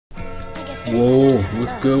Whoa,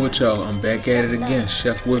 what's good with y'all? I'm back at it again,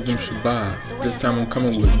 Chef Wisdom Shabazz. This time I'm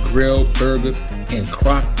coming with grilled burgers and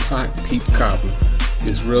crock pot peach cobbler.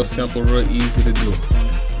 It's real simple, real easy to do.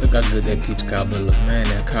 Look how good that peach cobbler look. Man,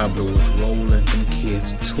 that cobbler was rolling. Them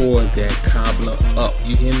kids tore that cobbler up.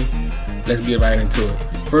 You hear me? Let's get right into it.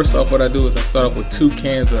 First off, what I do is I start off with 2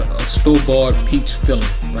 cans of store-bought peach filling,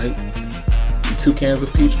 right? 2 cans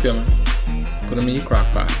of peach filling. Put them in your crock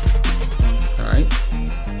pot. Alright.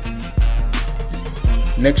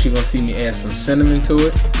 Next, you're going to see me add some cinnamon to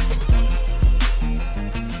it.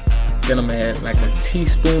 Then I'm going to add like a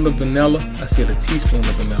teaspoon of vanilla. I said a teaspoon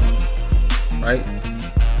of vanilla. Right?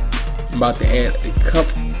 I'm about to add a cup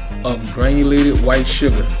of granulated white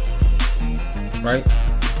sugar. Right?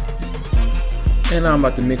 And now I'm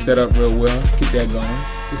about to mix that up real well. Get that going.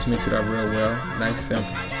 Just mix it up real well. Nice,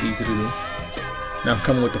 simple, easy to do. Now I'm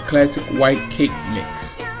coming with the classic white cake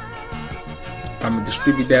mix. I'm going to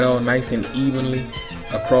distribute that all nice and evenly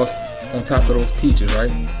across on top of those peaches,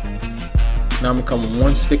 right? Now I'm going to come with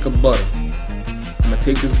 1 stick of butter. I'm going to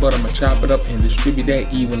take this butter, I'm going to chop it up and distribute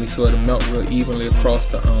that evenly so it'll melt real evenly across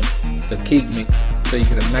the cake mix, so you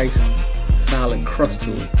get a nice solid crust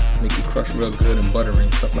to it. Make it crush real good and buttery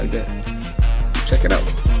and stuff like that. Check it out.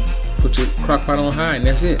 Put your crock pot on high and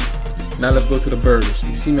that's it. Now let's go to the burgers.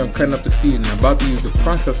 You see me, I'm cutting up the seasoning. I'm about to use the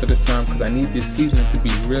processor this time because I need this seasoning to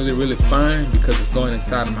be really fine because it's going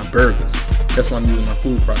inside of my burgers. That's why I'm using my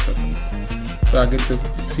food processor. So I get the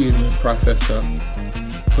seasoning processed up,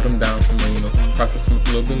 put them down somewhere, you know, process them up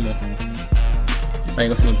a little bit more. I ain't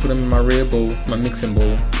gonna see me put them in my red bowl, my mixing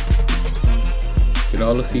bowl. Get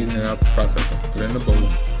all the seasoning out the processor, put it in the bowl.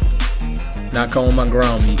 Now I come with my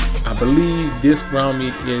ground meat. I believe this ground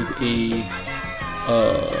meat is a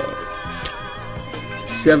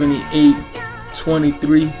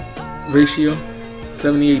 78-23 ratio,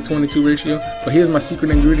 78-22 ratio. But here's my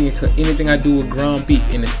secret ingredient to anything I do with ground beef,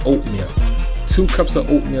 and it's oatmeal. 2 cups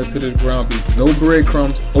of oatmeal to this ground beef. No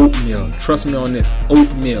breadcrumbs, oatmeal. Trust me on this,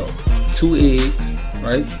 oatmeal. 2 eggs,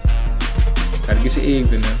 right? Gotta get your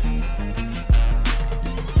eggs in there.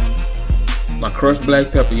 My crushed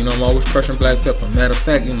black pepper. You know I'm always crushing black pepper. Matter of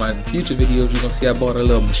fact, in my future videos, you're gonna see I bought a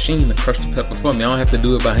little machine to crush the pepper for me. I don't have to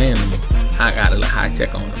do it by hand anymore. I got a little high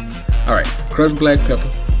tech on it. Alright, crushed black pepper.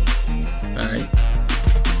 Alright.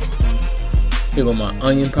 Here go my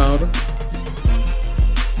onion powder.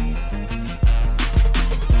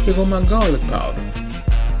 Here go my garlic powder.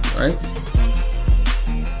 Alright.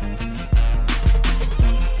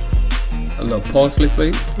 A little parsley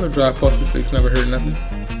flakes. A little dry parsley flakes, never hurt nothing.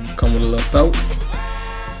 Come with a little salt.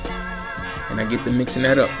 And I get to mixing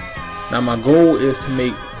that up. Now my goal is to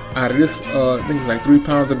make out of this, I think it's like 3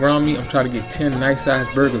 pounds of ground meat. I'm trying to get 10 nice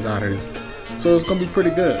sized burgers out of this. So it's gonna be pretty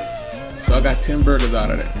good. So I got 10 burgers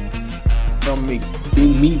out of that. So I'm gonna make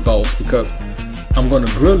big meatballs because I'm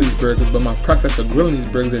gonna grill these burgers, but my process of grilling these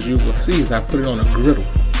burgers, as you will see, is I put it on a griddle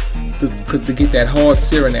to get that hard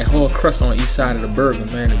sear and that hard crust on each side of the burger.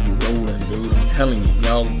 Man, it be rolling, dude. I'm telling you,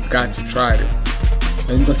 y'all got to try this.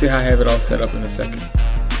 And you're gonna see how I have it all set up in a second.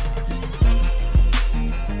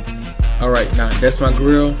 Alright, now that's my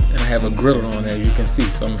grill, and I have a griddle on there, as you can see.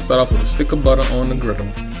 So I'm gonna start off with a stick of butter on the griddle.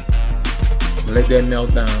 Let that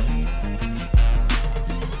melt down.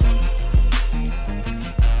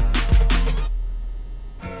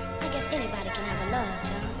 I guess anybody can have a love,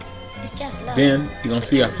 Charles. It's just love. Then you're gonna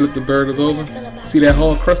see I flip the burgers over. See that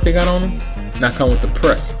hard crust they got on them? Now I come with the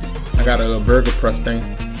press. I got a little burger press thing.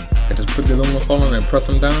 I just put the aluminum foil on and press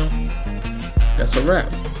them down. That's a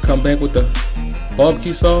wrap. Come back with the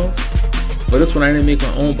barbecue sauce. But this one I didn't make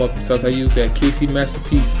my own barbecue sauce. I used that KC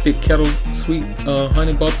Masterpiece thick kettle sweet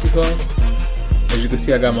honey barbecue sauce. As you can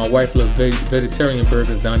see, I got my wife little vegetarian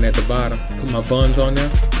burgers down there at the bottom. Put my buns on there.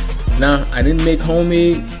 Now I didn't make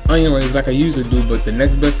homemade onion rings like I usually do, but the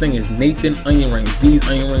next best thing is Nathan onion rings. These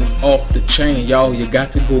onion rings off the chain, y'all. You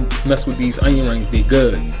got to go mess with these onion rings. They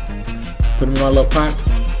good. Put them in my little pot.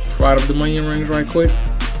 Fried up the onion rings right quick.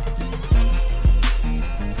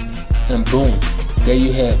 And boom, there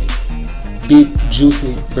you have it. Big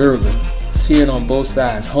juicy burger, seared on both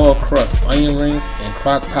sides, hard crust, onion rings, and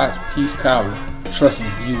crock pot peach cobbler. Trust me,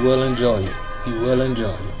 you will enjoy it. You will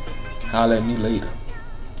enjoy it. Holler at me later.